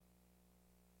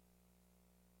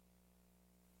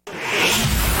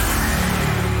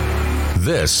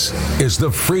This is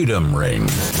the Freedom Ring.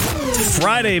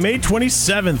 Friday, May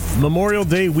 27th, Memorial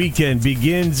Day weekend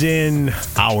begins in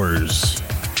hours.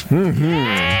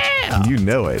 Yeah. You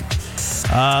know it.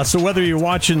 So whether you're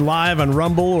watching live on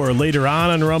Rumble or later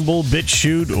on Rumble,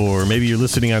 BitChute, or maybe you're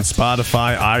listening on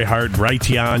Spotify, iHeart,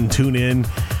 Raytheon, TuneIn,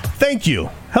 thank you.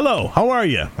 Hello, how are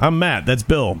you? I'm Matt, that's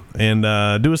Bill. And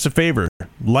do us a favor,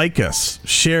 like us,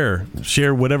 share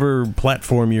whatever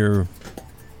platform you're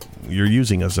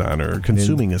using us on or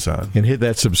consuming us on. And hit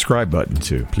that subscribe button,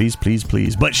 too. Please, please,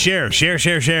 please. But share. Hey,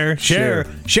 share.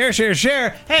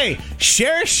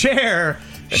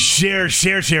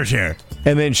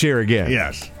 And then share again.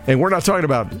 Yes. And we're not talking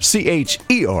about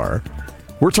CHER.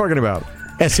 We're talking about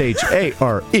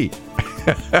SHARE.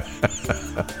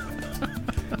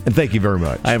 And thank you very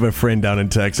much. I have a friend down in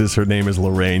Texas. Her name is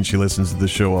Lorraine. She listens to the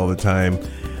show all the time.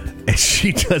 And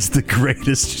she does the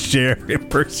greatest Cher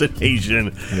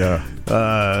impersonation. Yeah.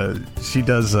 She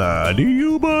does, do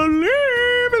you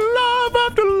believe in love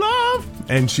after love?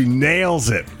 And she nails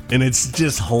it. And it's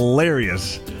just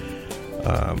hilarious.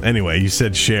 Anyway, you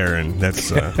said Cher, and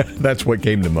that's... that's what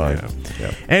came to mind.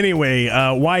 Yeah. Anyway,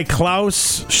 why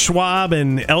Klaus Schwab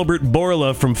and Albert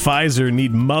Bourla from Pfizer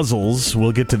need muzzles.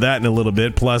 We'll get to that in a little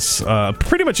bit. Plus,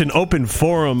 pretty much an open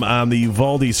forum on the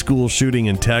Uvalde school shooting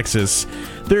in Texas.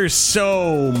 There's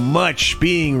so much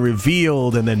being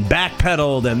revealed and then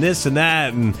backpedaled and this and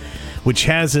that, and which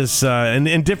has us,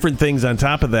 and different things on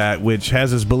top of that, which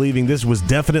has us believing this was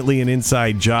definitely an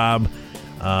inside job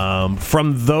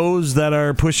from those that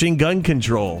are pushing gun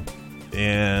control.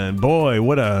 And boy,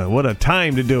 what a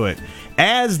time to do it.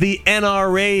 As the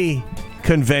NRA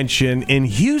convention in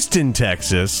Houston,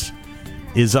 Texas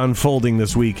is unfolding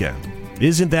this weekend.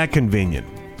 Isn't that convenient?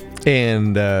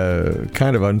 And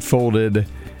kind of unfolded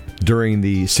during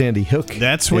the Sandy Hook incident.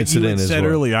 That's what you had said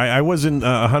earlier. I wasn't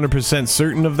 100%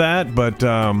 certain of that, but...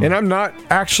 and I'm not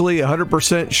actually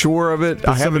 100% sure of it.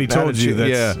 I somebody told you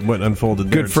that's what unfolded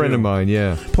there, Good friend of mine,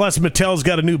 yeah. Plus, Mattel's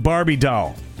got a new Barbie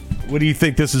doll. What do you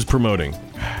think this is promoting?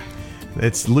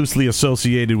 It's loosely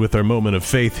associated with our moment of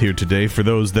faith here today for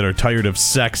those that are tired of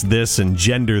sex this and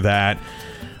gender that.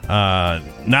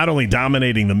 Not only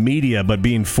dominating the media, but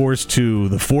being forced to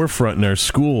the forefront in our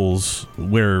schools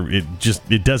where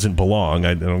it doesn't belong.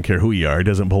 I don't care who you are. It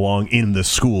doesn't belong in the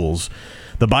schools.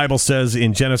 The Bible says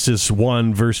in Genesis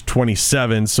 1, verse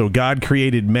 27, so God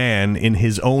created man in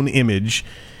his own image.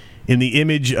 In the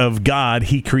image of God,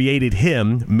 he created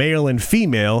him. Male and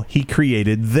female, he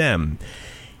created them.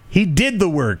 He did the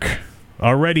work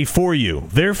already for you.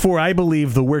 Therefore, I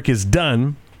believe the work is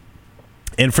done.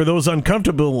 And for those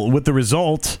uncomfortable with the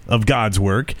result of God's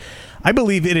work, I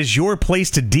believe it is your place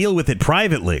to deal with it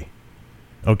privately.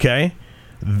 Okay?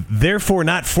 Therefore,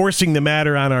 not forcing the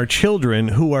matter on our children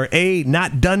who are A,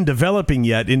 not done developing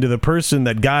yet into the person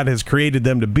that God has created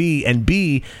them to be, and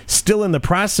B, still in the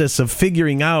process of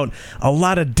figuring out a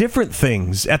lot of different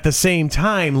things at the same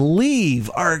time.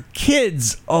 Leave our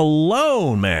kids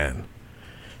alone, man.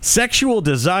 Sexual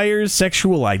desires,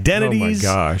 sexual identities,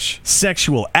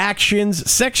 sexual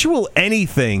actions, sexual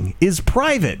anything is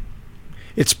private.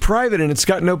 It's private and it's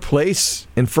got no place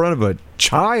in front of a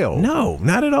child. No,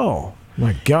 not at all.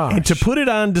 My gosh. And to put it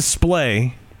on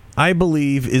display, I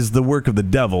believe, is the work of the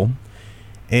devil.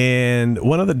 And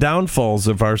one of the downfalls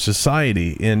of our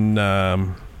society in, let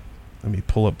me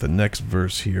pull up the next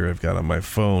verse here I've got on my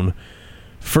phone.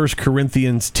 1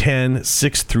 Corinthians 10,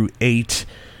 6 through 8.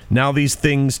 Now these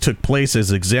things took place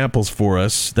as examples for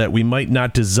us, that we might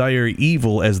not desire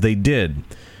evil as they did.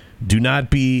 Do not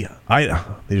be...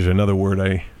 there's another word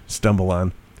I stumble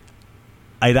on.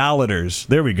 Idolaters.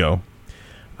 There we go.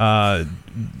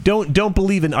 Don't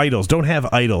believe in idols. Don't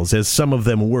have idols, as some of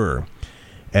them were.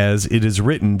 As it is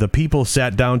written, the people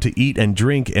sat down to eat and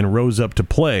drink and rose up to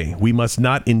play. We must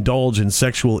not indulge in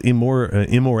sexual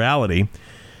immorality,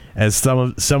 as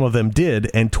some of them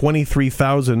did, and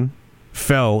 23,000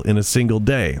 fell in a single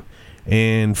day.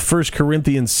 And 1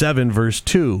 Corinthians 7, verse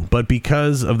 2, but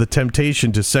because of the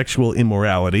temptation to sexual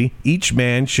immorality, each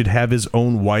man should have his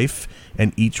own wife,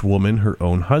 and each woman her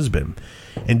own husband.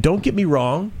 And don't get me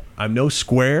wrong, I'm no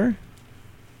square.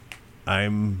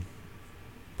 I'm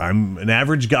an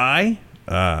average guy.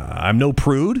 I'm no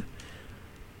prude.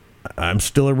 I'm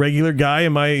still a regular guy,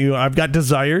 and I've got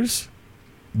desires.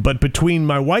 But between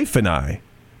my wife and I,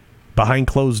 behind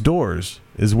closed doors,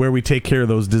 is where we take care of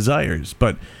those desires.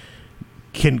 But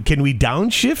can we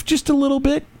downshift just a little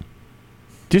bit?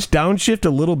 Just downshift a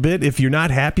little bit. If you're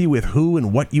not happy with who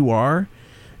and what you are,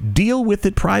 deal with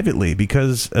it privately,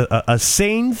 because a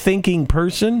sane thinking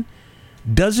person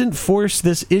doesn't force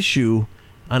this issue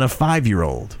on a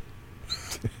 5-year-old.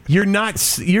 You're not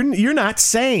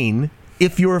sane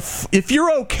if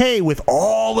you're okay with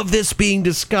all of this being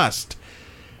discussed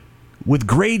with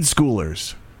grade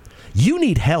schoolers. You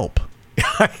need help.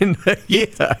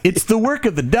 Yeah. It's the work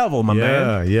of the devil, my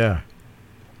man. Yeah.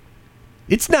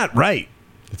 It's not right.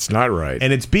 It's not right.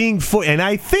 And it's being and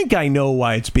I think I know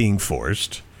why it's being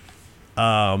forced.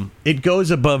 It goes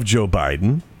above Joe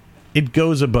Biden. It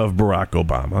goes above Barack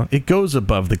Obama. It goes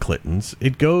above the Clintons.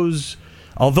 It goes,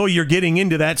 although you're getting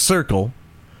into that circle,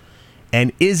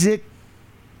 and is it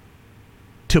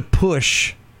to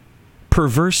push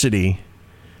perversity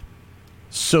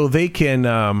so they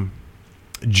can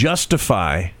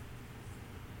justify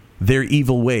their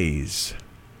evil ways?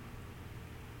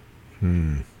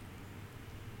 Am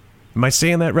I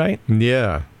saying that right?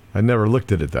 Yeah. I never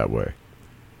looked at it that way.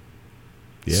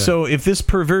 Yeah. So if this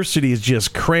perversity is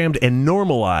just crammed and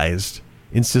normalized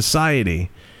in society,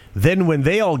 then when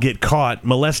they all get caught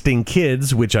molesting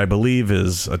kids, which I believe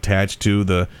is attached to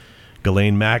the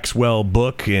Ghislaine Maxwell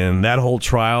book and that whole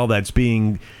trial that's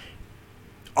being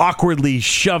awkwardly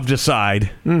shoved aside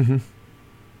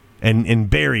and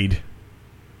buried,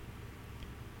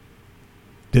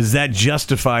 does that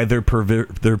justify their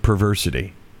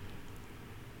perversity?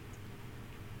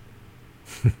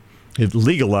 It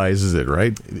legalizes it,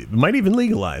 right? It might even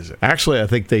legalize it. Actually, I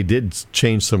think they did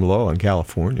change some law in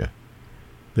California.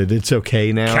 That it's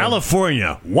okay now.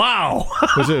 California. Wow.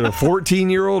 Was it a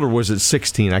 14-year-old or was it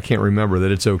 16? I can't remember.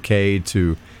 That it's okay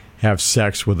to have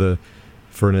sex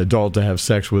for an adult to have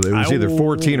sex with. It was either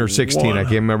 14 or 16. I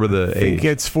can't remember the age. I think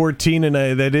it's 14, and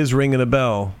that is ringing a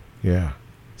bell. Yeah.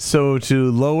 So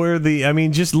to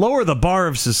just lower the bar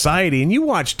of society, and you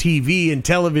watch TV and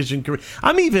television.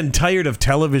 I'm even tired of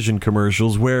television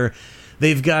commercials where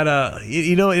they've got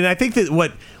and I think that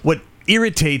what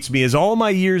irritates me is all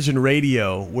my years in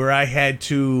radio where I had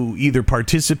to either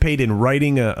participate in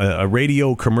writing a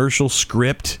radio commercial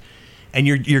script, and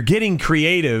you're getting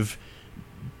creative,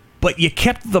 but you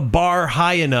kept the bar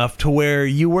high enough to where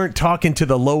you weren't talking to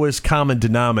the lowest common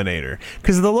denominator.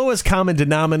 Because the lowest common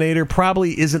denominator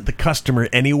probably isn't the customer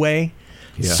anyway.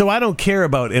 Yeah. So I don't care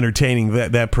about entertaining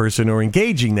that person or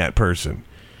engaging that person.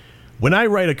 When I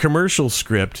write a commercial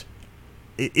script,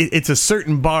 it's a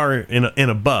certain bar and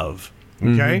above.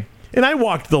 Okay? Mm-hmm. And I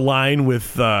walked the line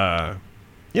with, again,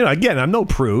 I'm no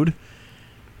prude.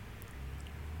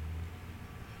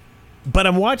 But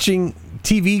I'm watching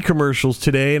TV commercials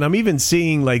today, and I'm even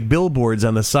seeing like billboards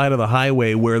on the side of the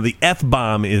highway where the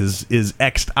F-bomb is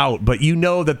X'd out, but you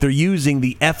know that they're using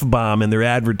the F-bomb in their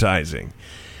advertising.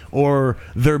 Or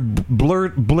they're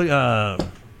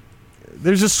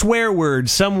there's a swear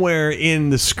word somewhere in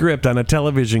the script on a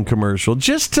television commercial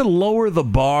just to lower the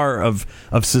bar of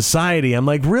society. I'm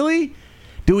like, really?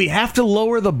 Do we have to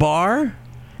lower the bar?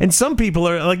 And some people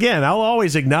are, again, I'll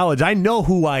always acknowledge, I know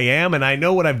who I am and I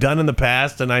know what I've done in the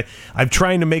past, and I'm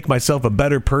trying to make myself a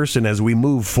better person as we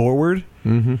move forward.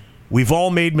 Mm-hmm. We've all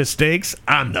made mistakes.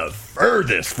 I'm the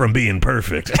furthest from being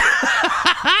perfect.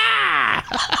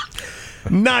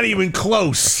 Not even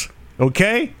close.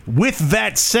 Okay? With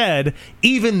that said,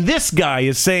 even this guy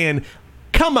is saying,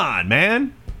 come on,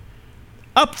 man.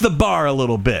 Up the bar a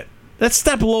little bit. Let's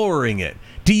stop lowering it.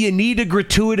 Do you need a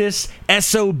gratuitous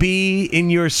SOB in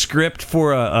your script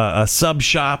for a sub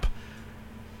shop?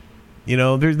 You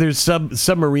know, there's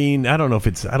submarine. I don't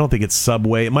think it's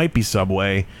Subway. It might be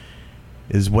Subway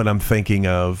is what I'm thinking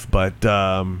of. But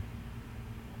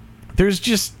there's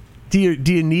just, do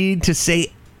you need to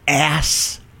say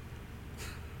ass?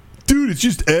 Dude, it's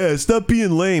just ass. Stop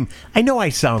being lame. I know I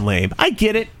sound lame. I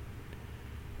get it.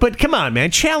 But come on,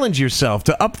 man. Challenge yourself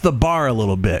to up the bar a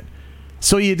little bit.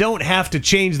 So you don't have to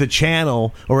change the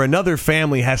channel, or another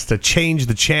family has to change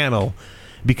the channel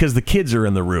because the kids are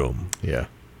in the room. Yeah.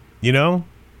 You know?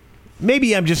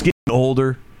 Maybe I'm just getting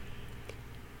older,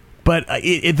 but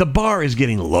the bar is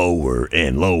getting lower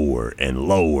and lower and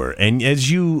lower. And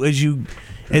as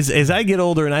I get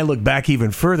older and I look back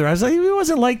even further, I was like, it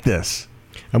wasn't like this.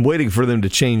 I'm waiting for them to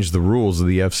change the rules of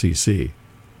the FCC.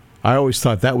 I always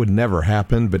thought that would never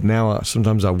happen, but now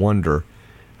sometimes I wonder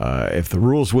if the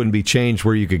rules wouldn't be changed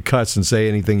where you could cuss and say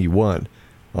anything you want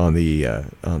on the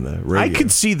radio. I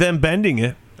could see them bending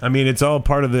it. I mean, it's all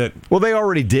part of it. Well, they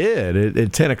already did.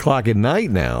 At 10 o'clock at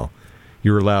night now,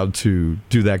 you're allowed to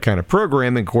do that kind of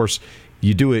programming. Of course,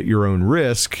 you do it at your own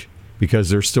risk because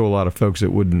there's still a lot of folks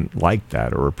that wouldn't like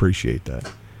that or appreciate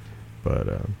that. But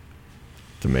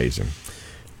it's amazing.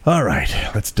 All right,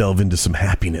 let's delve into some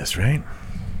happiness, right?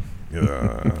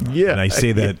 Yeah. And I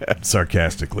say that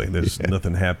sarcastically. There's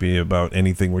nothing happy about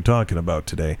anything we're talking about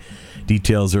today.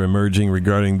 Details are emerging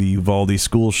regarding the Uvalde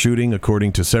school shooting.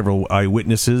 According to several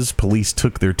eyewitnesses, police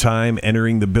took their time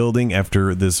entering the building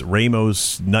after this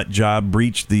Ramos nut job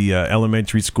breached the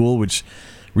elementary school, which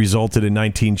resulted in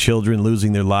 19 children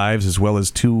losing their lives, as well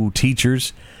as 2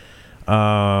 teachers.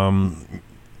 Now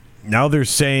they're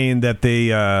saying that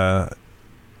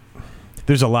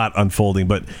there's a lot unfolding,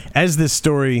 but as this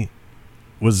story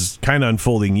was kind of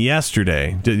unfolding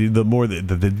yesterday, the more the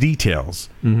details,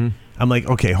 I'm like,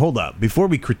 okay, hold up. Before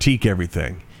we critique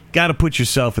everything, got to put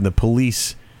yourself in the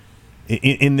police,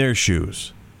 in their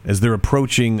shoes, as they're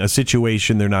approaching a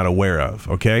situation they're not aware of,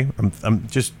 okay? I'm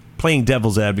just playing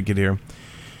devil's advocate here.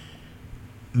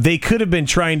 They could have been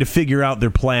trying to figure out their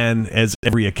plan, as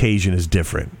every occasion is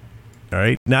different. All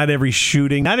right, not every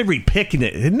shooting, not every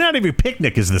picnic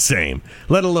is the same.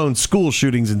 Let alone school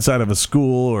shootings inside of a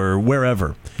school or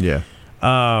wherever. Yeah.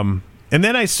 And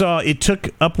then I saw it took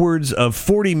upwards of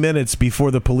 40 minutes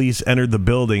before the police entered the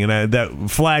building, and that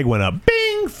flag went up.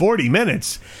 Bing! 40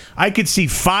 minutes. I could see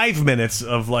 5 minutes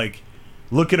of like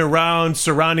looking around,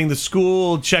 surrounding the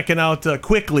school, checking out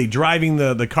quickly, driving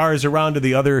the cars around to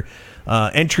the other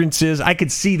entrances. I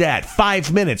could see that.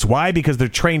 5 minutes. Why? Because they're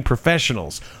trained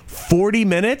professionals. 40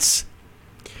 minutes?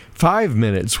 5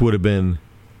 minutes would have been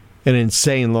an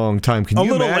insane long time. Can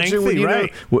you imagine lengthy,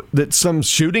 right? That some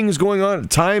shooting is going on at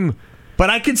time? But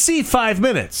I could see 5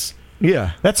 minutes.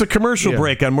 Yeah. That's a commercial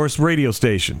break on most radio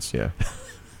stations. Yeah.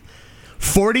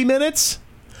 40 minutes?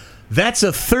 That's a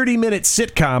 30-minute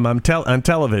sitcom on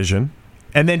television,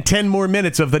 and then 10 more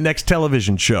minutes of the next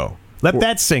television show. Let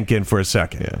that sink in for a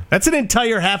second. Yeah. That's an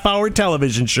entire half-hour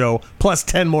television show plus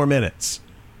 10 more minutes.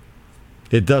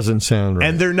 It doesn't sound right.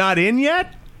 And they're not in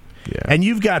yet? Yeah. And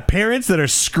you've got parents that are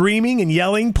screaming and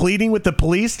yelling, pleading with the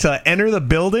police to enter the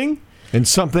building? And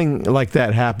something like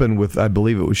that happened with, I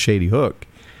believe it was Shady Hook,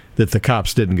 that the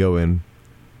cops didn't go in.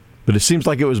 But it seems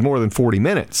like it was more than 40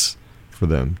 minutes for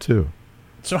them, too.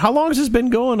 So how long has this been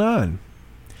going on?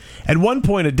 At one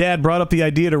point, a dad brought up the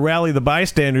idea to rally the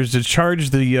bystanders to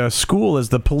charge the school as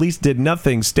the police did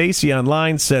nothing. Stacy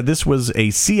online said this was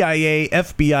a CIA,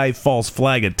 FBI false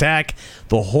flag attack.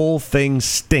 The whole thing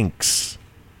stinks.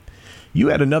 You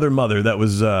had another mother that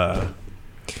was...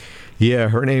 yeah,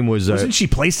 her name was... wasn't she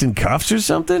placed in cuffs or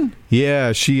something?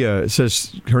 Yeah, she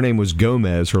says her name was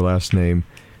Gomez, her last name.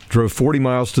 Drove 40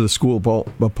 miles to the school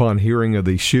upon hearing of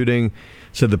the shooting.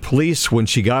 Said the police, when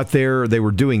she got there, they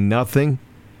were doing nothing.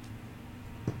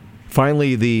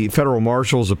 Finally, the federal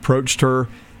marshals approached her,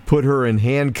 put her in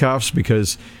handcuffs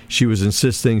because she was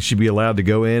insisting she be allowed to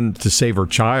go in to save her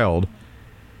child.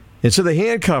 And so they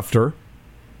handcuffed her.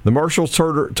 The marshals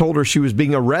told her she was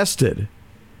being arrested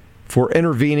for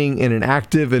intervening in an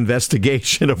active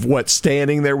investigation of what's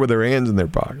standing there with their hands in their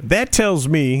pockets. That tells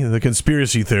me, the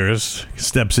conspiracy theorist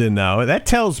steps in now, that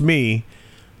tells me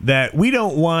that we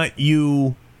don't want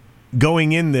you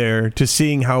going in there to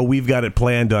seeing how we've got it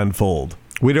planned to unfold.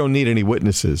 We don't need any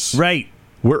witnesses. Right.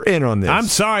 We're in on this. I'm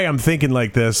sorry I'm thinking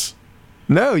like this.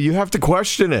 No, you have to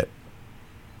question it.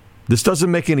 This doesn't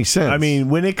make any sense. I mean,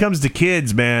 when it comes to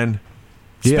kids, man,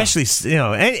 especially,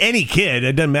 any kid,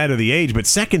 it doesn't matter the age, but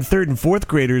second, third, and fourth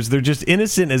graders, they're just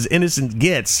innocent as innocent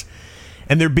gets,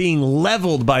 and they're being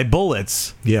leveled by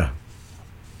bullets. Yeah.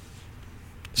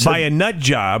 By a nut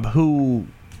job who...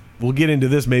 We'll get into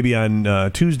this maybe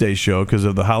on Tuesday's show because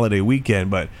of the holiday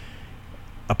weekend, but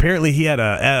apparently he had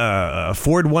a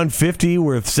Ford 150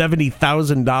 worth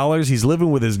 $70,000. He's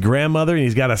living with his grandmother, and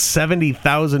he's got a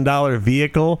 $70,000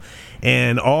 vehicle,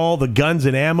 and all the guns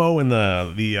and ammo and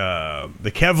the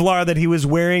Kevlar that he was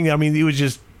wearing. I mean, it was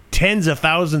just tens of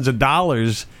thousands of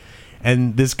dollars,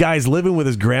 and this guy's living with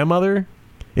his grandmother.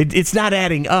 It's not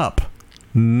adding up.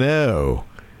 No.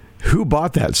 Who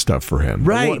bought that stuff for him?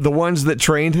 Right. The ones that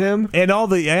trained him? And all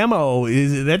the ammo,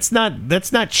 that's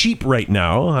not cheap right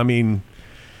now. I mean,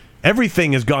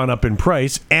 everything has gone up in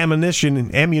price. Ammunition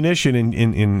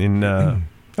in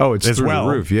oh, it's as through well.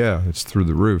 the roof. Yeah, it's through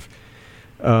the roof.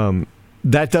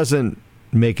 That doesn't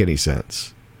make any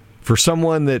sense. For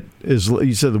someone that is,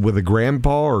 you said, with a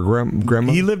grandpa or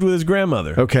grandma? He lived with his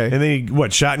grandmother. Okay. And then he,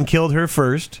 shot and killed her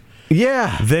first.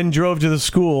 Yeah. Then drove to the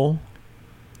school.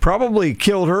 Probably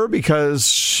killed her because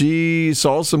she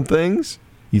saw some things.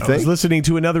 You think? I was listening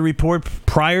to another report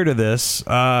prior to this.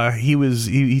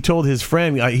 He told his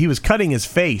friend he was cutting his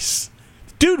face.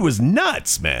 Dude was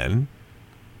nuts, man.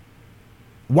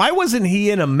 Why wasn't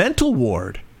he in a mental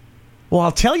ward? Well,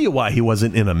 I'll tell you why he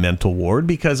wasn't in a mental ward,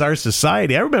 because our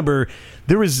society, I remember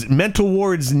there was mental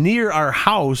wards near our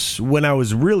house when I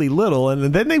was really little,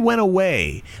 and then they went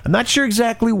away. I'm not sure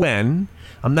exactly when.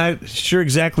 I'm not sure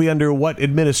exactly under what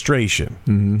administration.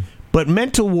 Mm-hmm. But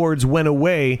mental wards went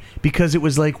away because it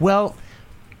was like, well,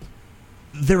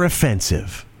 they're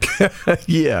offensive.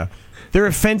 Yeah. They're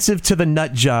offensive to the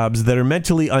nut jobs that are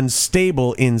mentally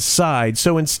unstable inside.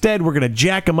 So instead, we're going to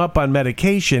jack them up on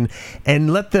medication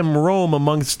and let them roam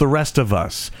amongst the rest of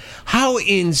us. How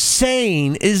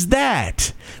insane is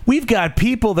that? We've got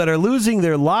people that are losing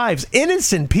their lives,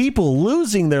 innocent people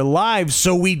losing their lives,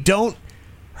 so we don't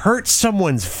hurt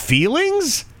someone's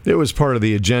feelings? It was part of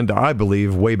the agenda, I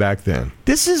believe, way back then.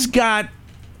 This has got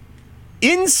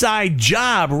inside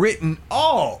job written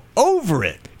all over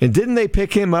it. And didn't they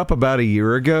pick him up about a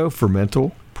year ago for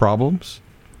mental problems?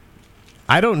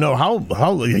 I don't know how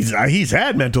he's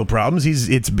had mental problems.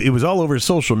 It was all over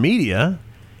social media.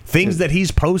 Things that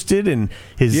he's posted, and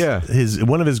his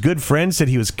one of his good friends said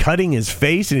he was cutting his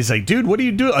face, and he's like, "Dude, what are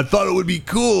you doing? I thought it would be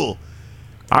cool."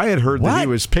 I had heard that he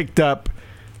was picked up,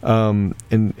 and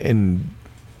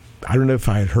I don't know if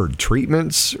I had heard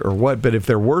treatments or what, but if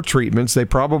there were treatments, they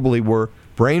probably were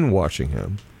brainwashing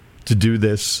him to do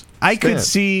this. I could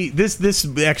see this. This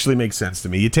actually makes sense to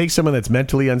me. You take someone that's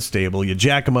mentally unstable, you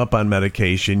jack them up on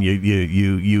medication,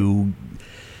 you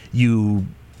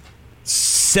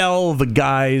sell the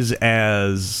guys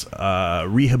as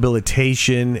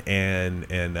rehabilitation and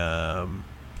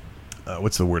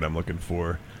what's the word I'm looking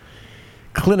for?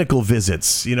 Clinical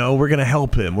visits. You know, we're going to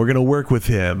help him. We're going to work with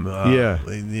him.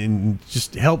 And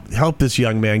just help this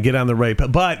young man get on the right.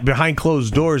 But behind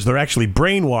closed doors, they're actually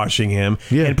brainwashing him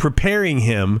and preparing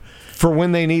him for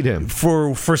when they need him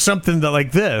for something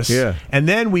like this. Yeah. And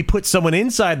then we put someone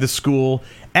inside the school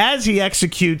as he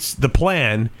executes the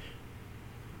plan.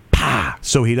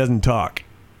 So he doesn't talk.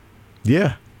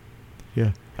 Yeah.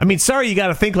 I mean, sorry, you got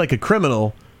to think like a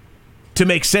criminal to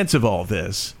make sense of all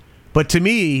this. But to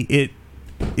me,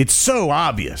 it's so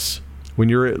obvious. When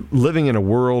you're living in a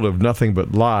world of nothing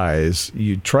but lies,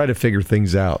 you try to figure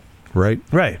things out, right?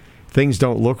 Right. Things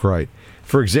don't look right.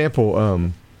 For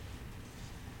example,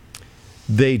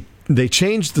 they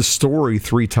changed the story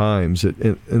 3 times.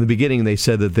 In the beginning, they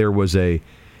said that there was a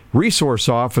resource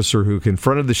officer who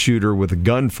confronted the shooter with a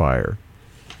gunfire.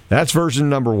 That's version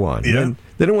number 1. Yeah.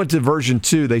 Then it went to version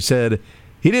 2. They said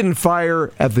he didn't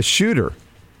fire at the shooter.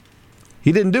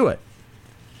 He didn't do it.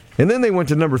 And then they went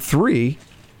to number 3,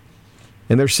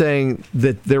 and they're saying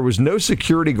that there was no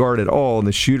security guard at all, and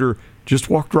the shooter just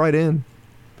walked right in.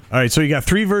 All right, so you got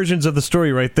 3 versions of the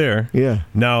story right there. Yeah.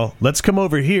 Now, let's come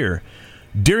over here.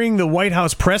 During the White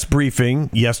House press briefing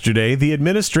yesterday, the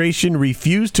administration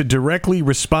refused to directly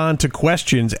respond to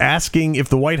questions asking if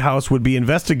the White House would be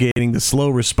investigating the slow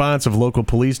response of local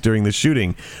police during the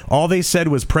shooting. All they said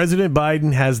was President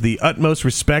Biden has the utmost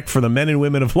respect for the men and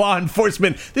women of law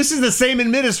enforcement. This is the same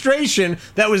administration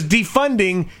that was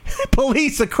defunding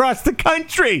police across the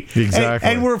country. Exactly.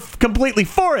 And we're completely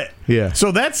for it. Yeah.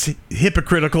 So that's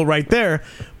hypocritical right there.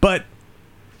 But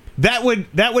that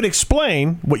would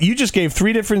explain what you just gave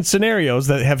 3 different scenarios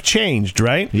that have changed,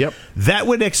 right? Yep. That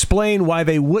would explain why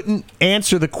they wouldn't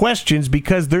answer the questions,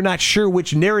 because they're not sure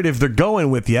which narrative they're going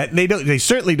with yet. And they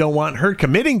certainly don't want her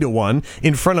committing to one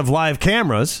in front of live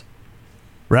cameras,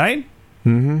 right?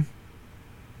 Mm-hmm.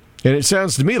 And it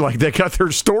sounds to me like they got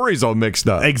their stories all mixed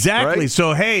up. Exactly. Right?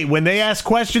 So hey, when they ask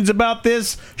questions about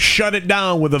this, shut it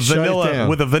down with a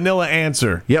vanilla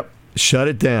answer. Yep. Shut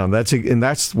it down.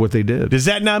 That's what they did. Does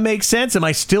that not make sense? Am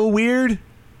I still weird?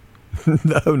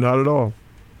 No, not at all.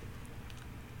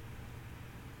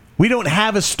 We don't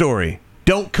have a story.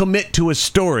 Don't commit to a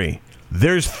story.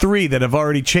 There's 3 that have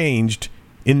already changed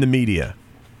in the media.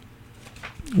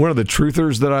 One of the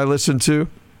truthers that I listen to,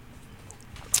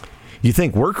 you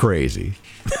think we're crazy.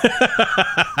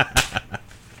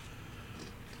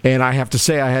 And I have to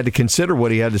say, I had to consider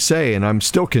what he had to say, and I'm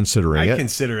still considering it. I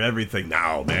consider everything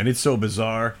now, man. It's so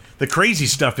bizarre. The crazy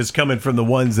stuff is coming from the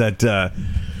ones that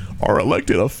are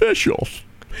elected officials.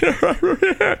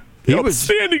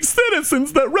 Outstanding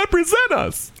citizens that represent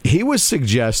us. He was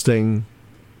suggesting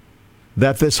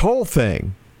that this whole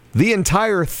thing, the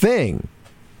entire thing,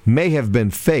 may have been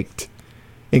faked,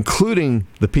 including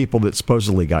the people that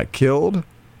supposedly got killed,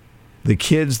 the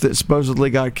kids that supposedly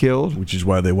got killed. Which is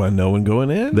why they want no one going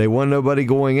in? They want nobody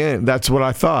going in. That's what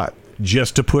I thought.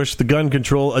 Just to push the gun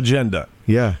control agenda.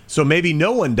 Yeah. So maybe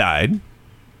no one died.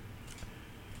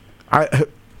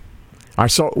 I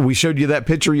saw. We showed you that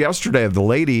picture yesterday of the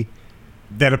lady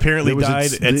that apparently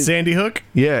died at Sandy Hook?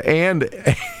 Yeah, and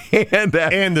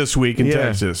and this week in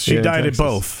Texas. She died at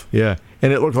both. Yeah,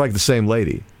 and it looked like the same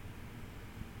lady.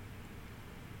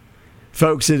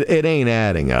 Folks, it ain't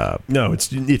adding up. No,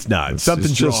 it's not.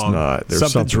 Something's just wrong. Not. There's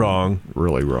Something's wrong.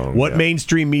 Really wrong. What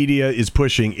mainstream media is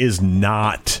pushing is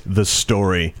not the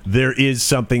story. There is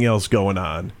something else going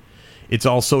on. It's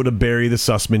also to bury the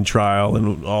Sussman trial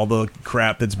and all the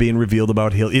crap that's being revealed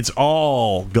about Hill. It's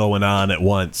all going on at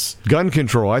once. Gun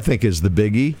control, I think, is the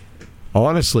biggie.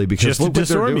 Honestly, because just to look what they're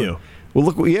disarm doing. you. Well,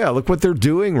 look what they're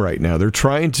doing right now. They're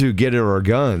trying to get at our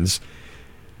guns.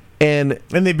 And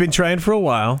they've been trying for a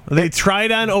while. They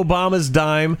tried on Obama's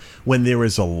dime when there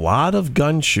was a lot of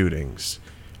gun shootings.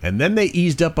 And then they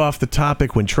eased up off the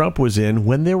topic when Trump was in,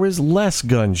 when there was less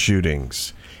gun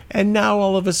shootings. And now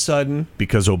all of a sudden,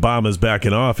 because Obama's back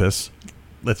in office,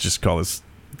 let's just call it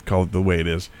the way it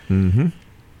is. Mm-hmm.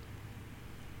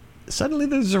 Suddenly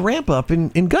there's a ramp up in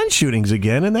gun shootings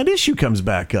again, and that issue comes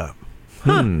back up.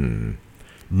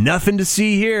 Nothing to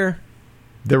see here.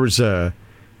 There was a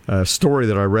story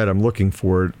that I read. I'm looking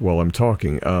for it while I'm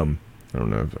talking. I don't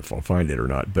know if I'll find it or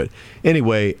not. But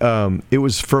anyway, it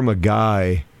was from a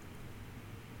guy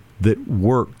that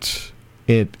worked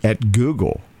at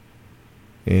Google,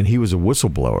 and he was a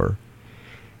whistleblower.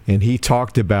 And he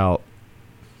talked about,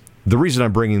 the reason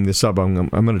I'm bringing this up, I'm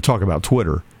going to talk about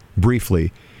Twitter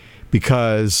briefly,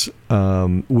 because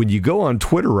when you go on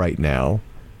Twitter right now,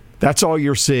 that's all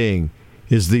you're seeing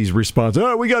is these responses.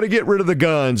 Oh, we got to get rid of the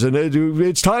guns, and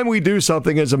it's time we do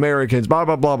something as Americans, blah,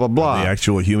 blah, blah, blah, blah. The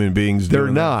actual human beings They're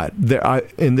not.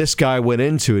 And this guy went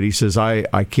into it. He says,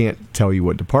 I can't tell you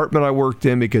what department I worked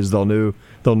in because they'll know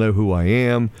who I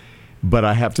am, but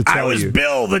I have to tell you. I was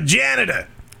Bill, the janitor.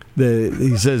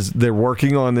 He says they're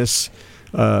working on this.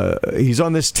 He's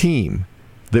on this team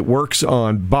that works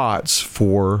on bots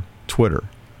for Twitter.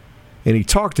 And he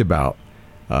talked about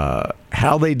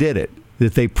how they did it,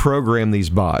 that they program these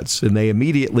bots, and they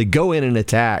immediately go in and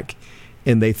attack,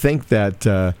 and they think that,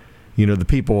 the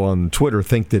people on Twitter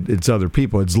think that it's other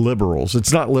people. It's liberals.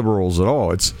 It's not liberals at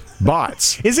all. It's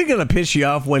bots. Is it going to piss you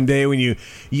off one day when you're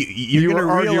going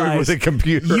to realize with a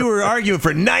computer? You were arguing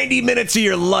for 90 minutes of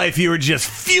your life. You were just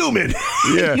fuming.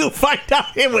 Yeah. You'll find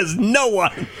out it was no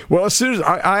one. Well, as soon as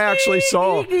I actually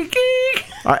saw,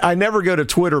 I never go to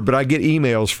Twitter, but I get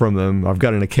emails from them. I've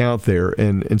got an account there,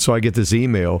 and so I get this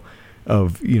email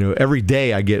of, every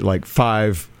day I get like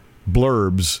 5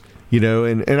 blurbs,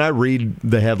 and I read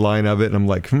the headline of it, and I'm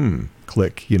like,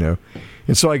 click, And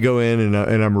so I go in, and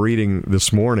I'm reading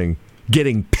this morning,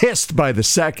 getting pissed by the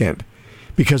second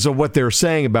because of what they're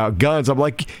saying about guns. I'm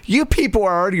like, you people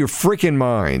are out of your freaking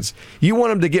minds. You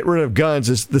want them to get rid of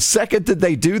guns. The second that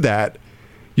they do that,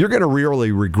 you're going to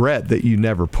really regret that you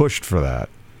never pushed for that,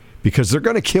 because they're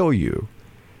going to kill you.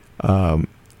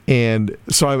 And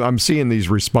so I'm seeing these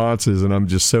responses, and I'm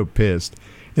just so pissed.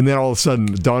 And then all of a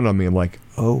sudden it dawned on me, I'm like,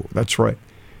 oh, that's right.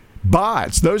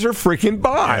 Bots. Those are freaking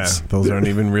bots. Yeah, those aren't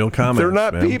even real comments. They're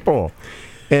not people.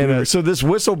 And so this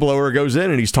whistleblower goes in,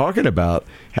 and he's talking about,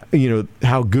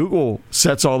 how Google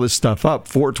sets all this stuff up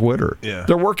for Twitter. Yeah.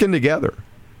 They're working together.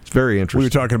 It's very interesting. We were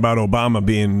talking about Obama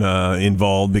being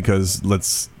involved because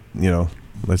let's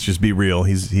just be real.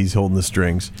 He's holding the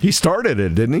strings. He started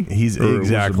it, didn't he? He's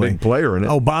exactly a big player in it.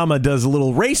 Obama does a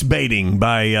little race baiting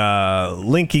by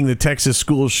linking the Texas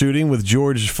school shooting with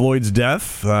George Floyd's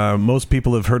death. Most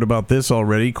people have heard about this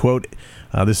already. Quote,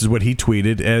 this is what he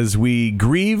tweeted: "As we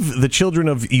grieve the children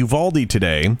of Uvalde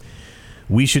today,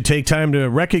 we should take time to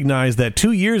recognize that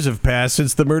 2 years have passed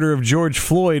since the murder of George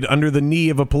Floyd under the knee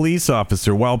of a police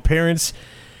officer. While parents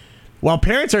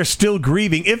are still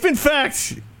grieving, if in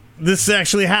fact this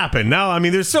actually happened. Now, I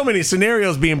mean, there's so many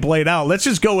scenarios being played out. Let's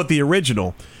just go with the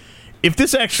original. If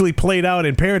this actually played out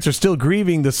and parents are still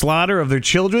grieving the slaughter of their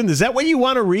children, is that what you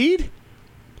want to read?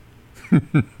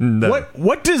 No.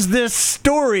 What does this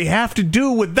story have to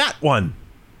do with that one?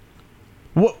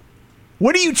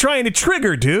 What are you trying to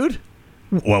trigger, dude?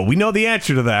 Well, we know the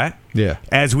answer to that. Yeah.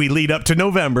 As we lead up to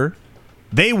November,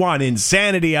 they want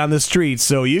insanity on the streets,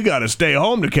 so you got to stay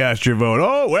home to cast your vote.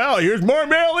 Oh, well, here's more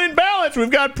mail-in ballots. We've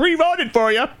got pre-voted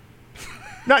for you.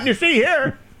 Nothing you see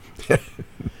here.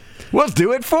 We'll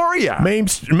do it for you.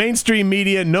 Mainstream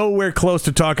media nowhere close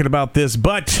to talking about this,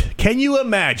 but can you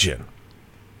imagine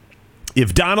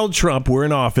if Donald Trump were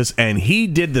in office and he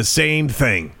did the same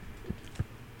thing?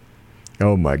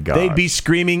 Oh, my God. They'd be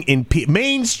screaming in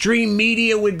mainstream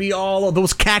media would be all of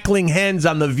those cackling hens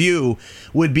on The View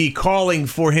would be calling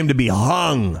for him to be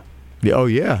hung. Oh,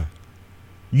 yeah.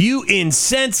 You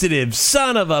insensitive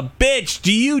son of a bitch.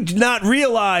 Do you not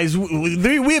realize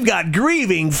we've got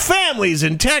grieving families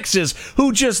in Texas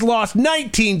who just lost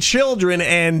 19 children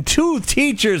and 2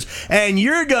 teachers, and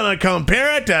you're going to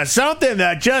compare it to something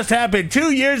that just happened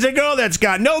 2 years ago that's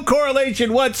got no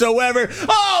correlation whatsoever?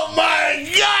 Oh,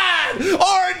 my God!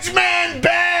 Orange Man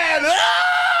bad!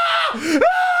 Ah!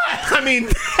 Ah! I mean,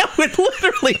 that would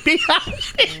literally be how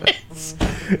it is.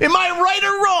 Am I right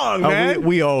or wrong, man?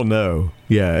 We all know.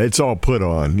 Yeah, it's all put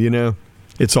on,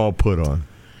 It's all put on.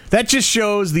 That just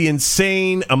shows the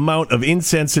insane amount of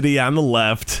insensitivity on the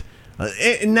left.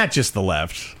 Not just the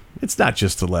left. It's not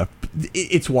just the left.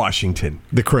 It's Washington.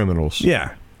 The criminals.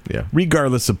 Yeah. Yeah.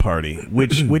 Regardless of party,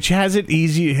 which has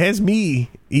me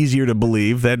easier to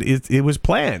believe that it was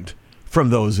planned from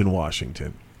those in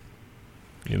Washington.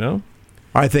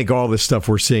 I think all this stuff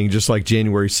we're seeing, just like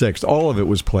January 6th, all of it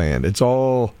was planned. It's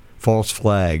all false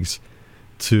flags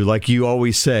to, like you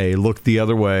always say, look the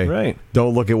other way. Right.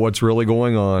 Don't look at what's really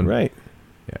going on. Right.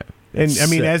 Yeah. And, I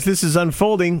mean, as this is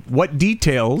unfolding, what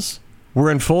details were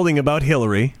unfolding about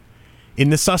Hillary in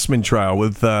the Sussman trial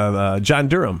with John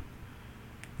Durham?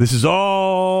 This is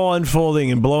all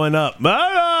unfolding and blowing up.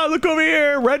 Ah, look over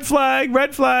here. Red flag,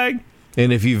 red flag.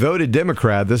 And if you voted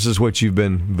Democrat, this is what you've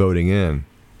been voting in.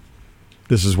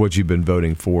 This is what you've been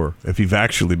voting for. If you've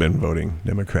actually been voting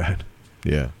Democrat.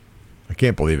 Yeah. I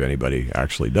can't believe anybody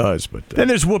actually does. But then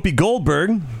there's Whoopi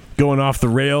Goldberg going off the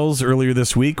rails earlier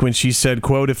this week when she said,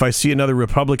 quote, "If I see another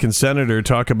Republican senator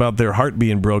talk about their heart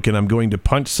being broken, I'm going to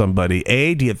punch somebody."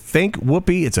 Do you think,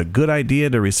 Whoopi, it's a good idea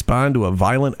to respond to a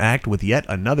violent act with yet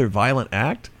another violent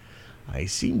act? I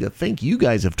seem to think you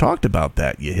guys have talked about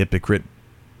that, you hypocrite.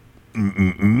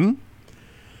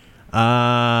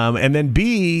 And then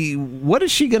B, what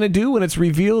is she going to do when it's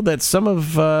revealed that some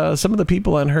of the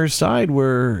people on her side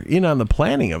were in on the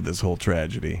planning of this whole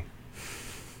tragedy?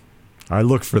 I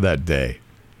look for that day.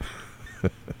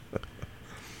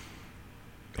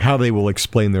 How they will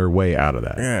explain their way out of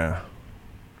that. Yeah.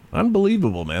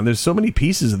 Unbelievable, man. There's so many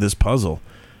pieces of this puzzle.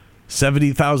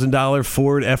 $70,000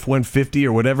 Ford F-150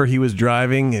 or whatever he was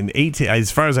driving, and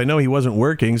as far as I know, he wasn't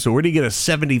working. So where did he get a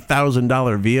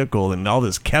 $70,000 vehicle and all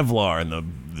this Kevlar and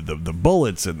the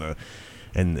bullets and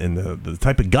the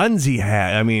type of guns he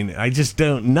had? I mean, I just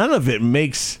don't. None of it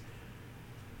makes.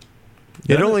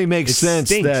 It only makes sense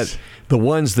that the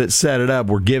ones that set it up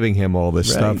were giving him all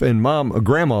this stuff, and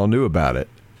Grandma knew about it.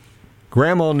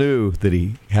 Grandma knew that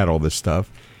he had all this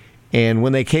stuff. And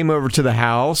when they came over to the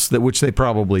house, which they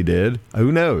probably did, who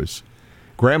knows?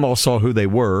 Grandma saw who they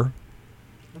were,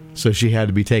 so she had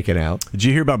to be taken out. Did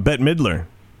you hear about Bette Midler?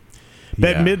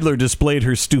 Bette Midler displayed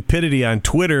her stupidity on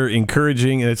Twitter,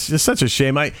 encouraging, and it's just such a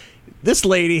shame. This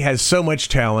lady has so much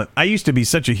talent. I used to be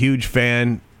such a huge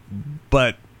fan,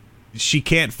 but she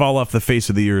can't fall off the face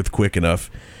of the earth quick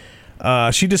enough.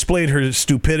 She displayed her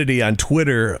stupidity on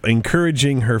Twitter,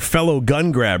 encouraging her fellow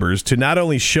gun grabbers to not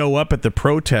only show up at the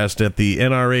protest at the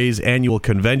NRA's annual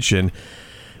convention,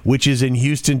 which is in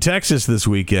Houston, Texas this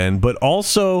weekend, but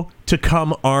also to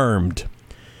come armed.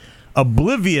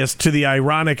 Oblivious to the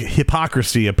ironic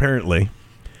hypocrisy, apparently,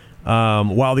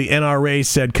 while the NRA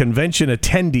said convention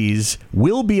attendees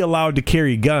will be allowed to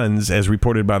carry guns, as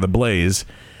reported by The Blaze,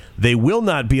 they will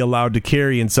not be allowed to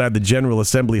carry inside the General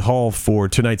Assembly Hall for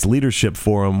tonight's leadership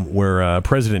forum where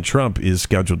President Trump is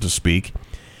scheduled to speak.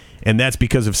 And that's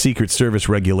because of Secret Service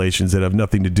regulations that have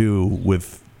nothing to do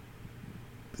with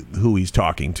who he's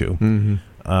talking to.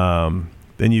 Mm-hmm.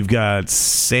 Then you've got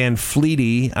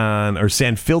Sanfilti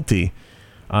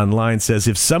online says,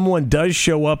 if someone does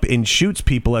show up and shoots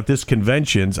people at this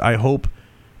convention, I hope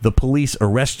the police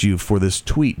arrest you for this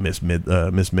tweet, Miss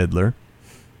Midler.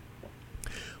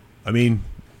 I mean,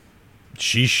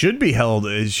 she should be held.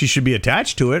 She should be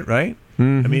attached to it, right?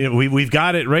 Mm-hmm. I mean, we've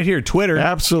got it right here, Twitter.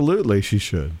 Absolutely, she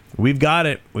should. We've got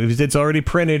it. It's already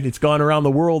printed. It's gone around the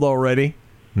world already.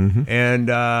 Mm-hmm. And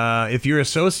if you're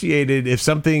associated, if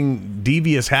something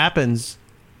devious happens,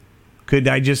 could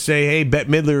I just say, hey, Bette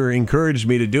Midler encouraged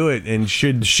me to do it, and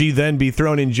should she then be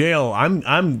thrown in jail?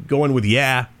 I'm going with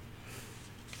yeah.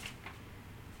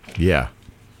 Yeah,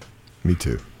 me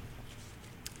too.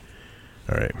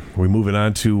 All right, we're moving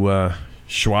on to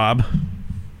Schwab.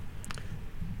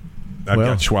 I've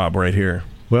got Schwab right here.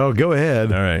 Well, go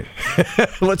ahead. All right.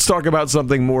 Let's talk about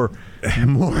something more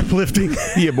uplifting.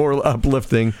 Yeah, more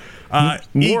uplifting.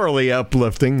 Morally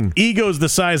uplifting. Egos the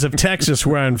size of Texas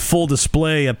were on full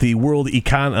display at the World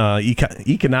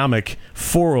Economic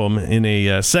Forum in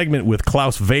a segment with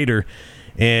Klaus Vader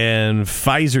and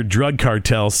Pfizer drug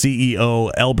cartel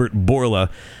CEO Albert Bourla.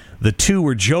 the two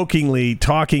were jokingly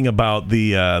talking about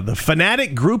the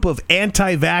fanatic group of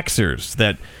anti-vaxxers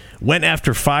that went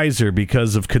after Pfizer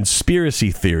because of conspiracy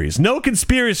theories. No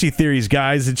conspiracy theories,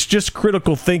 guys. It's just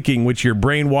critical thinking, which your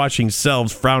brainwashing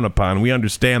selves frown upon. We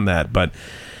understand that. But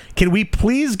can we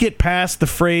please get past the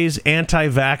phrase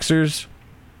anti-vaxxers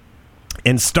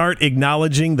and start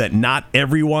acknowledging that not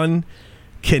everyone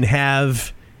can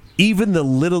have even the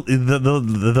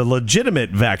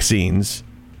legitimate vaccines?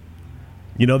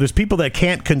 You know, there's people that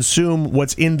can't consume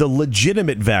what's in the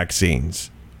legitimate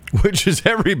vaccines. Which is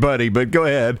everybody, but go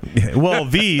ahead. Well,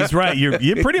 these, right.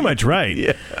 You're pretty much right.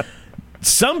 Yeah.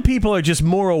 Some people are just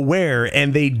more aware,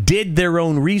 and they did their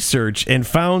own research and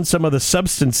found some of the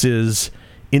substances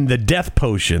in the death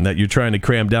potion that you're trying to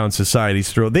cram down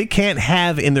society's throat they can't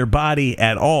have in their body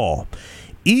at all.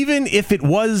 Even if it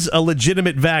was a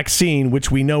legitimate vaccine, which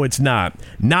we know it's not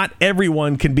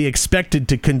everyone can be expected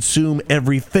to consume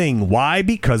everything. Why?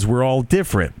 Because we're all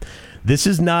different. This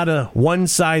is not a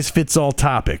one-size-fits-all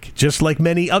topic, just like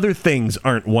many other things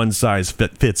aren't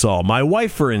one-size-fits-all. My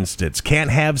wife, for instance, can't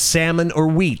have salmon or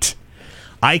wheat.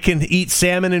 I can eat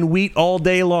salmon and wheat all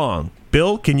day long.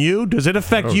 Bill, can you? Does it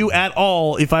affect you at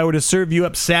all if I were to serve you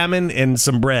up salmon and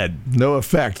some bread? No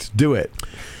effect. Do it.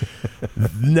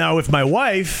 Now, if my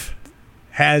wife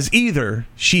has either,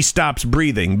 she stops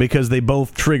breathing because they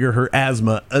both trigger her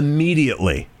asthma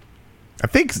immediately. I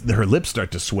think her lips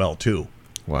start to swell, too.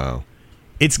 Wow.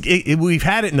 We've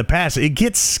had it in the past. It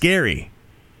gets scary.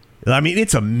 I mean,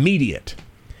 it's immediate.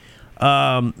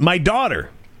 My daughter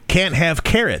can't have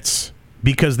carrots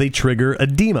because they trigger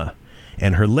edema,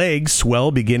 and her legs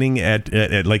swell beginning at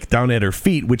like down at her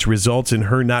feet, which results in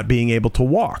her not being able to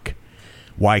walk.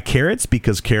 Why carrots?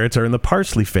 Because carrots are in the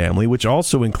parsley family, which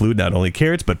also include not only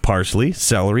carrots but parsley,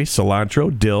 celery,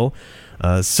 cilantro, dill,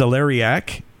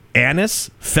 celeriac,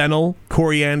 anise, fennel,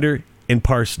 coriander, and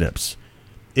parsnips.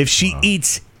 If she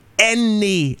eats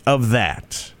any of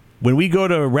that, when we go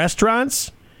to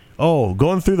restaurants,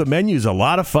 going through the menu is a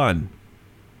lot of fun.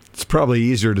 It's probably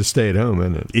easier to stay at home,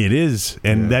 isn't it? It is.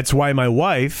 And that's why my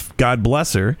wife, God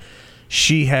bless her,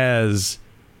 she has...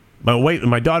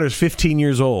 My daughter's 15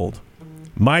 years old.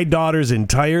 My daughter's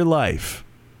entire life,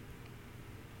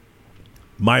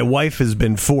 my wife has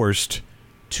been forced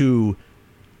to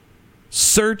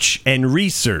search and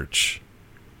research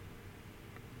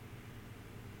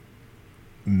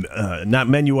not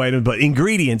menu items, but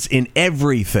ingredients in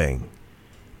everything.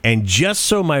 And just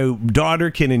so my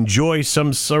daughter can enjoy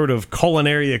some sort of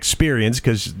culinary experience,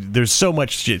 because there's so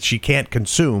much shit she can't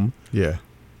consume. Yeah.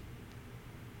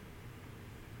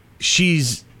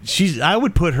 I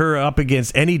would put her up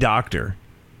against any doctor.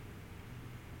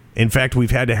 In fact,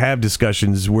 we've had to have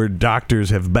discussions where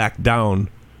doctors have backed down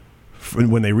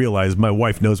when they realize my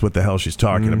wife knows what the hell she's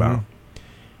talking about.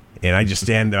 And I just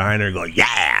stand behind her and go,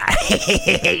 yeah,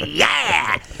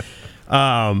 yeah.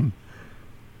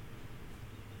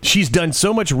 She's done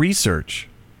so much research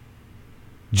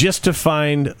just to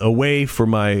find a way for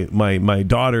my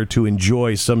daughter to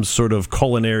enjoy some sort of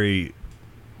culinary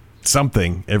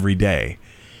something every day.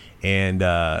 And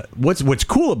what's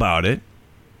cool about it,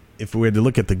 if we had to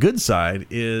look at the good side,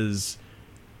 is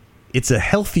it's a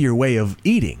healthier way of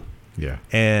eating. Yeah.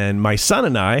 And my son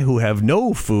and I, who have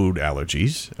no food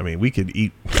allergies, I mean, we could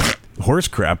eat horse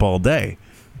crap all day.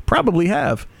 Probably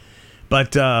have.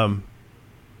 But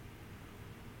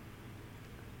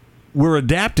we're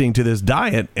adapting to this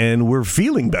diet, and we're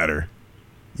feeling better,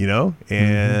 you know?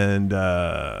 And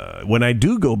when I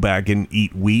do go back and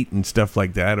eat wheat and stuff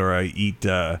like that, or I eat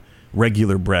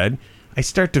regular bread, I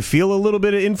start to feel a little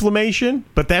bit of inflammation,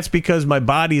 but that's because my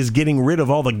body is getting rid of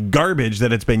all the garbage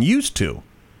that it's been used to.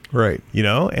 Right. You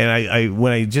know, and I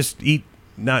when I just eat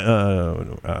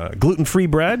not gluten-free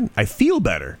bread, I feel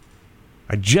better.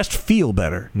 I just feel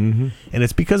better. And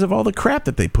it's because of all the crap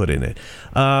that they put in it.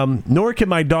 Nor can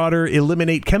my daughter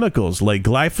eliminate chemicals like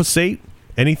glyphosate,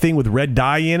 anything with red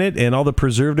dye in it, and all the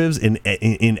preservatives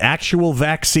in actual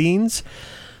vaccines.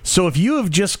 So if you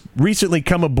have just recently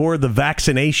come aboard the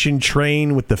vaccination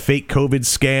train with the fake COVID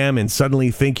scam and suddenly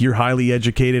think you're highly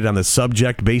educated on the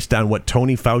subject based on what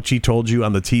Tony Fauci told you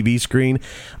on the TV screen,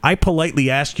 I politely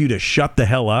ask you to shut the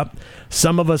hell up.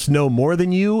 Some of us know more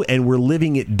than you, and we're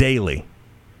living it daily.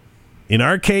 In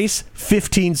our case,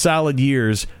 15 solid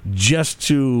years just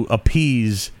to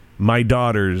appease my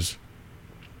daughter's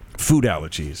food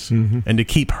allergies and to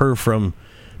keep her from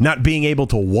not being able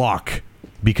to walk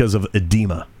because of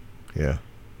edema. Yeah.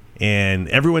 And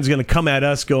everyone's going to come at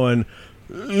us going,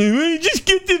 just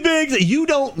get the bags. You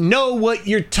don't know what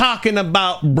you're talking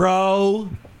about, bro.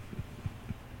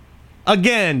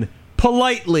 Again,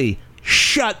 politely,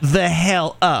 shut the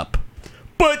hell up.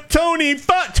 But Tony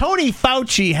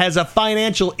Fauci has a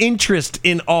financial interest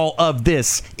in all of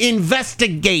this.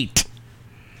 Investigate.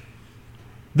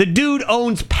 The dude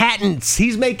owns patents.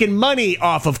 He's making money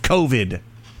off of COVID.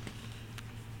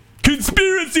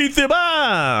 Conspiracy theory.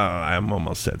 I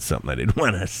almost said something I didn't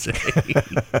want to say.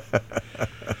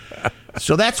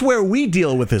 So that's where we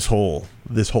deal with this whole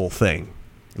thing.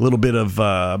 A little bit of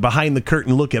behind the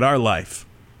curtain look at our life.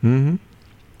 Mm-hmm.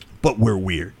 But we're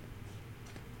weird.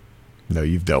 No,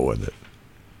 you've dealt with it.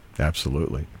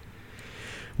 Absolutely.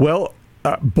 Well,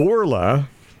 Bourla,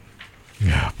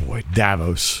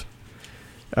 Davos,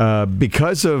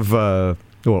 because of,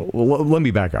 let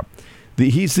me back up.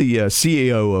 He's the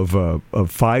CEO of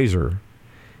Pfizer,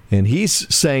 and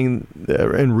he's saying,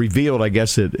 and revealed, I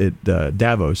guess, at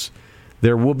Davos,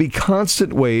 there will be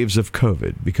constant waves of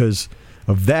COVID. Because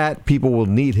of that, people will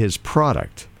need his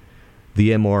product.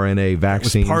 The mRNA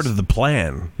vaccines. It's part of the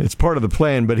plan. It's part of the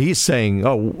plan, but he's saying,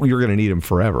 oh, you're going to need them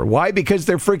forever. Why? Because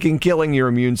they're freaking killing your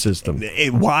immune system.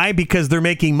 Why? Because they're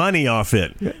making money off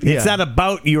it. Yeah. It's not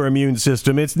about your immune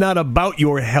system. It's not about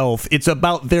your health. It's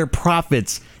about their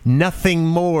profits. Nothing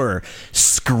more.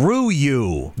 Screw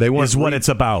you is what it's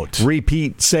about.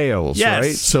 Repeat sales, yes.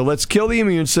 Right? So let's kill the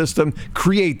immune system,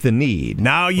 create the need.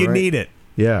 Now you need it.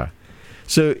 Yeah.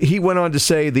 So he went on to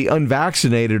say the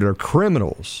unvaccinated are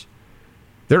criminals.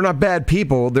 They're not bad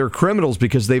people. They're criminals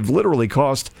because they've literally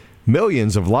cost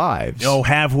millions of lives. Oh,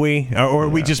 have we? Or are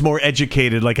we just more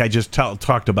educated like I just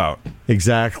talked about?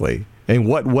 Exactly. In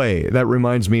what way? That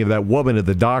reminds me of that woman at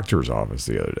the doctor's office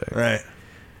the other day.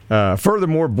 Right.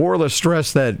 Furthermore, Bourla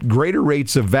stressed that greater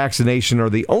rates of vaccination are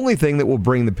the only thing that will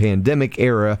bring the pandemic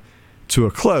era to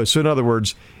a close. So in other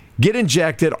words, get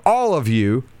injected, all of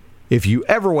you, if you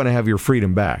ever want to have your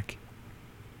freedom back.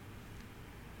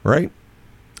 Right?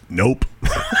 Nope.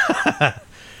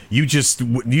 You just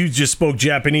spoke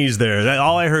Japanese there.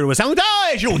 All I heard was I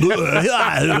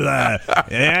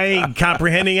ain't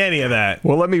comprehending any of that.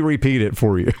 Well, let me repeat it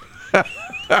for you.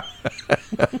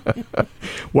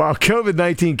 While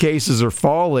COVID-19 cases are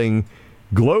falling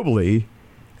globally,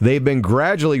 they've been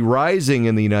gradually rising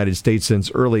in the United States since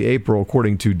early April,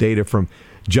 according to data from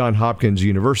Johns Hopkins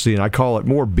University. And I call it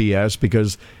more BS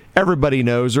because everybody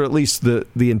knows, or at least the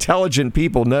intelligent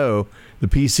people know, the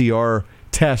PCR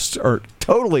tests are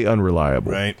totally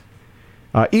unreliable. Right.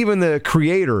 Even the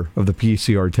creator of the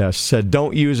PCR test said,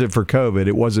 don't use it for COVID.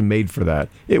 It wasn't made for that.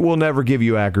 It will never give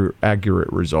you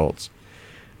accurate results.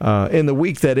 In the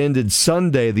week that ended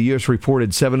Sunday, the U.S.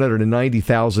 reported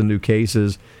 790,000 new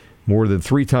cases. More than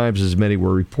 3 times as many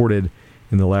were reported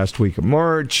in the last week of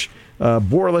March.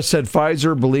 Bourla said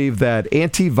Pfizer believed that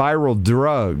antiviral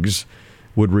drugs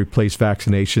would replace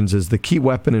vaccinations as the key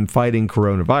weapon in fighting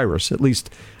coronavirus, at least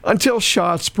until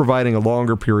shots providing a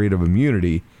longer period of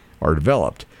immunity are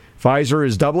developed. Pfizer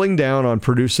is doubling down on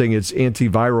producing its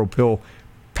antiviral pill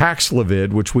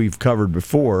Paxlovid, which we've covered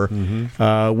before,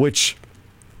 which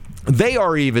they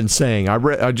are even saying,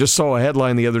 I just saw a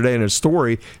headline the other day in a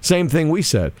story, same thing we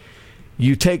said.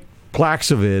 You take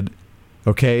Paxlovid,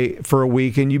 okay, for a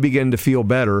week and you begin to feel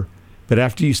better. But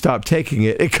after you stop taking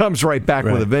it, it comes right back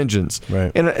with a vengeance.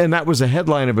 Right. And that was a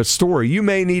headline of a story. You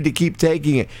may need to keep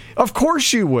taking it. Of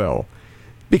course you will.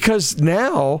 Because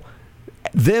now,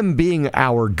 them being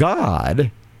our God,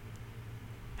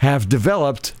 have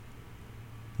developed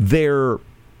their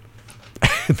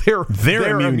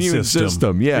immune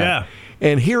system. Yeah.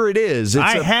 And here it is.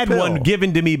 I had one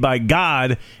given to me by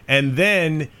God, and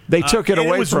then they took it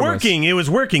away from us. It was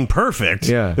working perfect.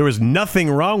 Yeah. There was nothing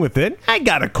wrong with it. I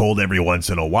got a cold every once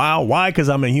in a while. Why? Because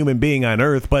I'm a human being on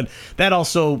Earth. But that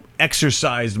also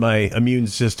exercised my immune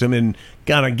system and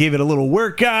kind of gave it a little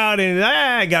workout, and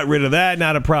I got rid of that.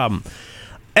 Not a problem.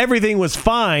 Everything was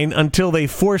fine until they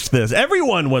forced this.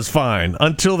 Everyone was fine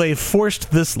until they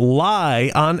forced this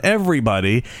lie on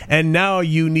everybody, and now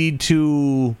you need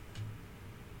to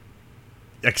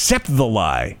accept the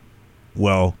lie.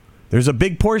 Well, there's a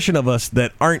big portion of us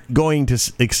that aren't going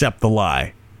to accept the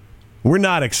lie. We're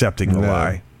not accepting the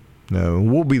lie. No,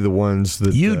 we'll be the ones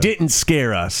that... You didn't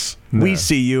scare us. No. We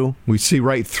see you. We see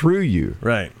right through you.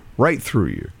 Right. Right through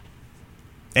you.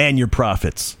 And your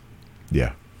profits.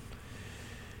 Yeah.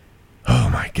 Oh,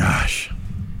 my gosh.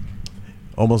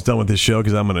 Almost done with this show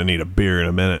because I'm going to need a beer in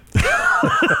a minute.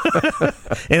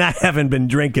 And I haven't been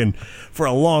drinking for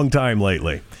a long time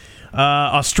lately.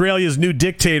 Australia's new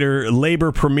dictator,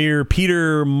 Labour Premier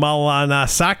Peter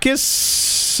Malanasakis.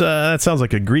 That sounds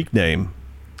like a Greek name.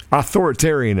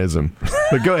 Authoritarianism.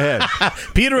 But go ahead.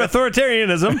 Peter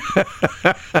Authoritarianism.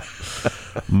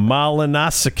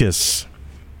 Malanasakis.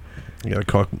 I got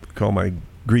to call my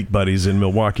Greek buddies in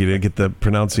Milwaukee to get the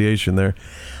pronunciation there.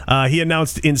 He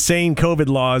announced insane COVID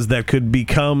laws that could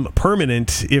become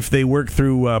permanent if they work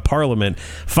through Parliament.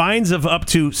 Fines of up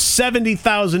to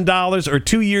 $70,000 or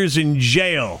 2 years in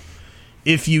jail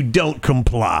if you don't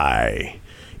comply.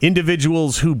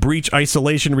 Individuals who breach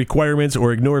isolation requirements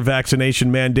or ignore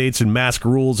vaccination mandates and mask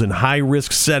rules in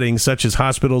high-risk settings such as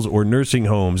hospitals or nursing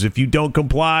homes. If you don't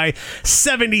comply,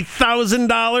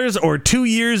 $70,000 or 2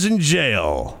 years in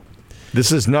jail.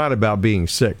 This is not about being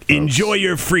sick, folks. Enjoy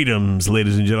your freedoms,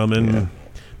 ladies and gentlemen. Yeah.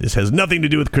 This has nothing to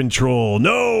do with control.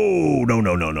 No.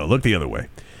 Look the other way.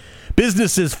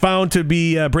 Businesses found to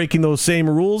be breaking those same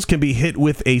rules can be hit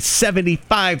with a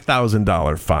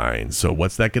 $75,000 fine. So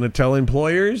what's that going to tell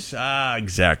employers?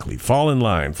 Exactly. Fall in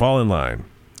line.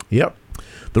 Yep.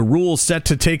 The rule set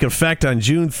to take effect on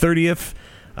June 30th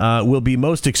will be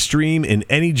most extreme in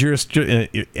any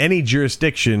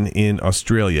jurisdiction in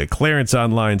Australia. Clarence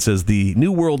Online says the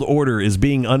New World Order is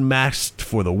being unmasked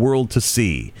for the world to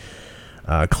see.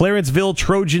 Clarenceville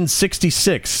Trojan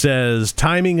 66 says,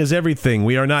 timing is everything.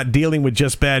 We are not dealing with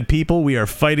just bad people. We are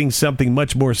fighting something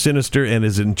much more sinister and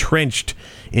is entrenched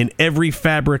in every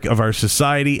fabric of our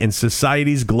society and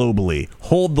societies globally.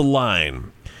 Hold the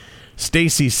line.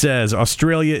 Stacy says,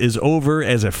 Australia is over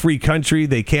as a free country.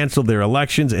 They canceled their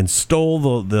elections and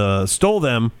stole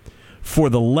them for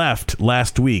the left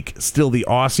last week. Still, the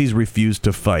Aussies refuse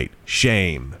to fight.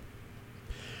 Shame.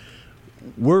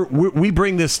 We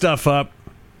bring this stuff up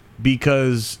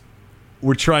because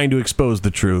we're trying to expose the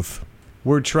truth.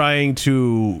 We're trying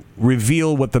to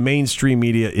reveal what the mainstream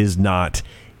media is not.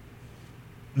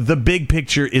 The big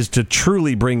picture is to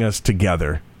truly bring us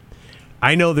together.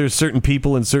 I know there's certain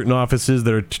people in certain offices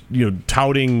that are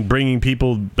touting bringing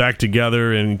people back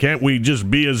together, and can't we just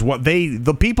be as what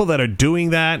the people that are doing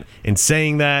that and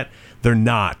saying that, they're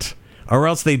not, or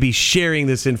else they'd be sharing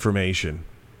this information.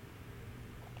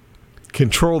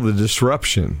 Control the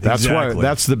disruption. That's Exactly. why.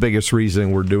 That's the biggest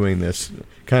reason we're doing this,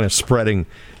 kind of spreading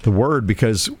the word,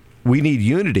 because we need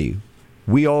unity.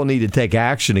 We all need to take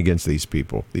action against these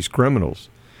people, these criminals.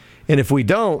 And if we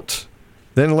don't,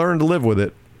 then learn to live with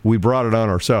it. We brought it on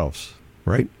ourselves,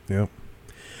 right? Yep.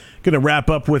 Going to wrap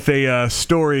up with a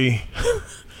story.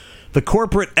 The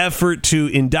corporate effort to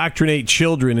indoctrinate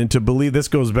children into believe. This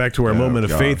goes back to our moment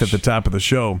of faith at the top of the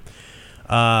show.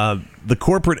 The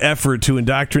corporate effort to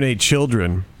indoctrinate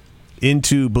children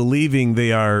into believing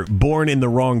they are born in the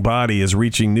wrong body is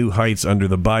reaching new heights under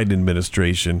the Biden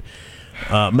administration.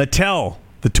 Mattel,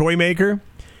 the toy maker,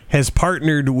 has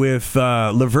partnered with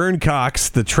Laverne Cox,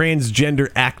 the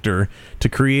transgender actor, to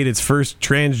create its first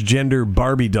transgender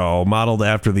Barbie doll modeled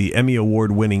after the Emmy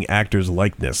Award-winning actor's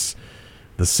likeness.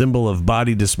 The symbol of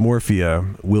body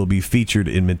dysmorphia will be featured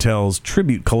in Mattel's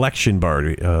tribute collection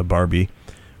Barbie,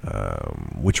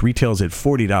 which retails at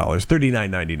 $40,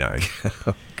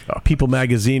 $39.99. People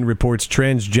magazine reports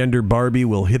transgender Barbie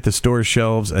will hit the store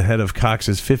shelves ahead of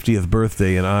Cox's 50th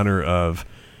birthday in honor of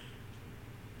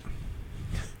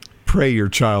pray your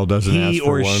child doesn't he ask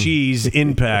for or one. she's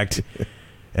impact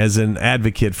as an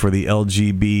advocate for the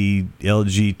LGBTQ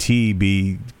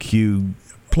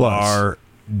Plus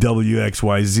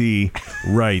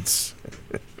WXYZ rights.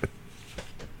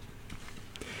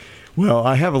 Well,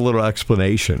 I have a little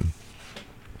explanation.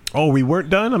 Oh, we weren't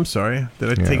done? I'm sorry.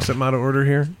 Did I take something out of order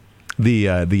here?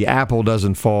 The apple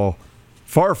doesn't fall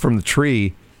far from the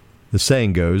tree, the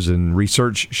saying goes, and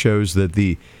research shows that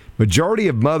the majority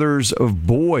of mothers of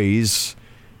boys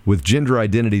with gender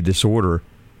identity disorder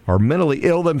are mentally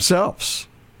ill themselves.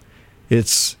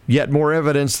 It's yet more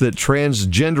evidence that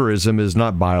transgenderism is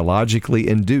not biologically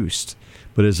induced,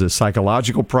 but is a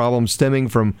psychological problem stemming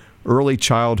from early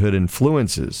childhood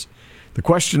influences. The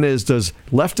question is, does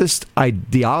leftist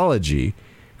ideology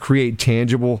create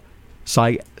tangible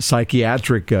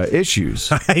psychiatric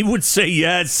issues? I would say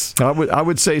yes. I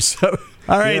would say so.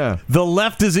 All right. Yeah. The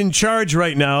left is in charge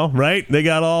right now, right? They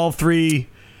got all three,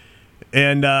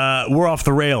 and we're off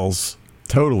the rails.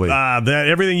 Totally.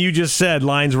 Everything you just said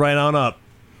lines right on up.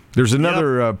 There's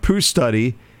another Pew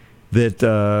study that,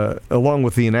 along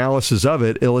with the analysis of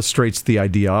it, illustrates the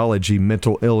ideology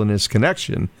mental illness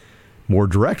connection more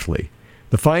directly.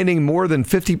 The finding, more than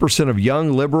 50% of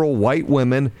young liberal white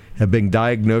women have been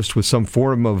diagnosed with some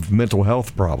form of mental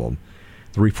health problem.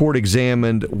 The report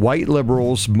examined white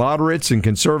liberals, moderates, and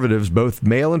conservatives, both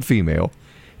male and female,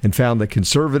 and found that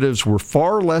conservatives were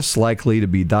far less likely to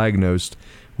be diagnosed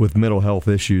with mental health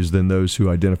issues than those who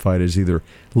identified as either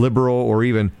liberal or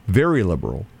even very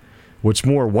liberal. What's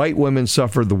more, white women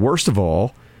suffered the worst of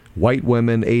all, white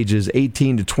women ages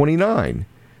 18 to 29,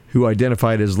 who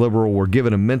identified as liberal were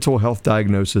given a mental health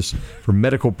diagnosis from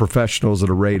medical professionals at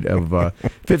a rate of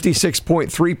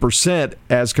 56.3%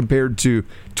 as compared to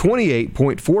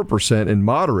 28.4% in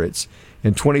moderates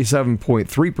and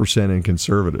 27.3% in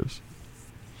conservatives.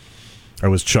 I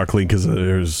was chuckling because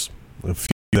there's a few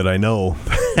that I know.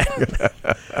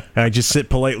 I just sit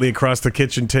politely across the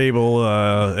kitchen table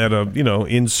at a,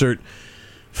 insert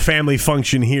family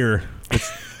function here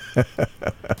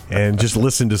and just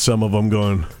listen to some of them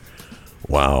going,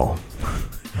 wow,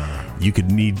 you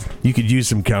could use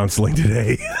some counseling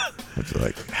today. It's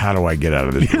like, how do I get out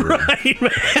of this room? Right,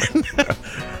 man.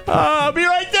 I'll be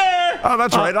right there. Oh,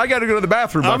 that's right. I got to go to the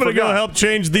bathroom. I'm going to go help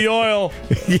change the oil.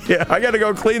 Yeah, I got to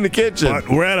go clean the kitchen. But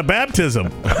we're at a baptism.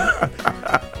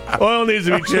 Oil needs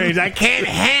to be changed. I can't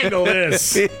handle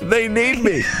this. They need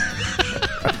me.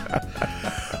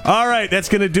 All right, that's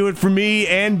going to do it for me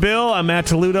and Bill. I'm Matt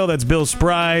Toludo. That's Bill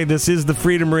Spry. This is the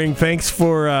Freedom Ring. Thanks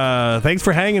for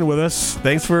hanging with us.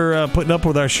 Thanks for putting up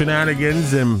with our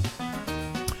shenanigans. And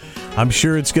I'm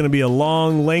sure it's going to be a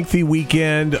long, lengthy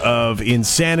weekend of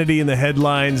insanity in the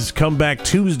headlines. Come back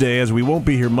Tuesday, as we won't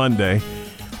be here Monday.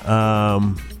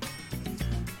 And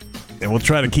we'll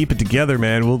try to keep it together,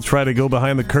 man. We'll try to go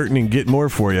behind the curtain and get more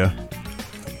for you.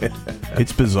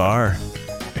 It's bizarre.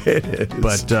 It is.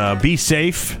 But be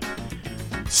safe.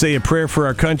 Say a prayer for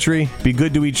our country. Be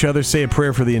good to each other. Say a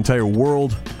prayer for the entire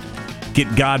world.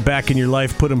 Get God back in your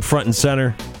life. Put him front and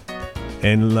center.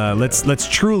 And let's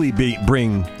truly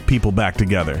bring people back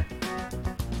together.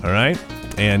 All right?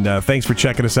 And thanks for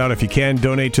checking us out. If you can,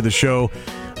 donate to the show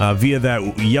via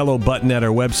that yellow button at our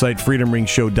website,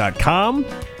 freedomringshow.com.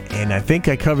 And I think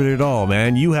I covered it all,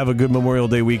 man. You have a good Memorial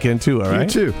Day weekend, too, all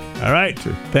right? You too. All right.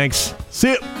 Thanks.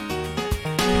 See you.